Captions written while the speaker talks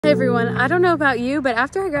Hey everyone, I don't know about you, but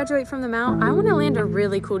after I graduate from the Mount, I want to land a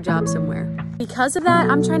really cool job somewhere. Because of that,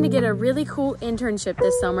 I'm trying to get a really cool internship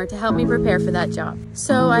this summer to help me prepare for that job.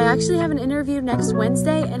 So I actually have an interview next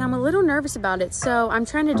Wednesday and I'm a little nervous about it, so I'm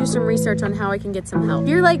trying to do some research on how I can get some help. If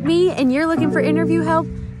you're like me and you're looking for interview help,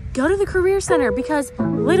 go to the Career Center because,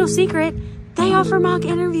 little secret, they offer mock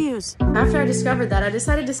interviews. After I discovered that, I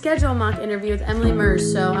decided to schedule a mock interview with Emily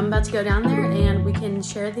Mers, so I'm about to go down there and we can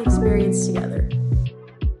share the experience together.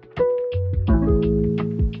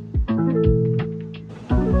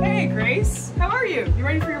 Hey Grace, how are you? You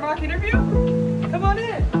ready for your mock interview? Come on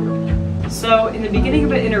in. So in the beginning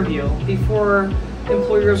of an interview, before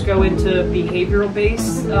employers go into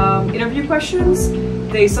behavioral-based interview questions,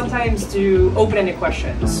 they sometimes do open-ended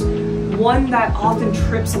questions. One that often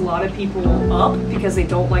trips a lot of people up because they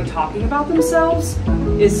don't like talking about themselves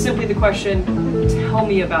is simply the question, tell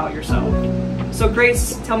me about yourself. So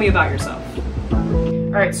Grace, tell me about yourself.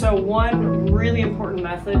 All right, so one really important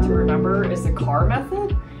method to remember is the CAR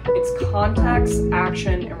method. It's context,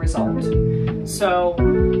 action, and result. So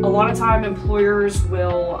a lot of time employers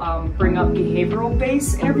will bring up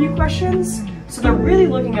behavioral-based interview questions. So they're really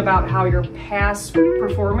looking about how your past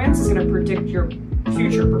performance is going to predict your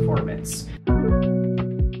future performance.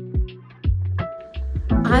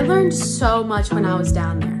 I learned so much when I was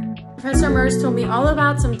down there. Professor Mers told me all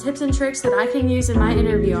about some tips and tricks that I can use in my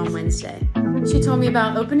interview on Wednesday. She told me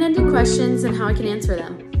about open-ended questions and how I can answer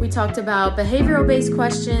them. We talked about behavioral-based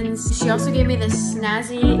questions. She also gave me this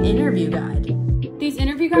snazzy interview guide. These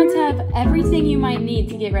interview guides have everything you might need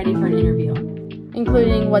to get ready for an interview,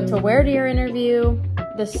 including what to wear to your interview,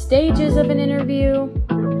 the stages of an interview,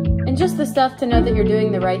 and just the stuff to know that you're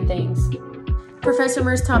doing the right things. Professor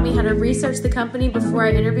Mers taught me how to research the company before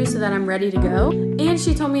I interview so that I'm ready to go. And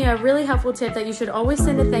she told me a really helpful tip that you should always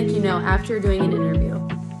send a thank you note after you're doing an interview.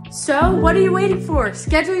 So what are you waiting for?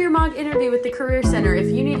 Schedule your mock interview with the Career Center if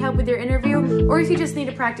you need help with your interview or if you just need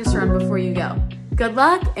a practice run before you go. Good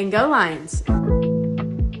luck and go Lions!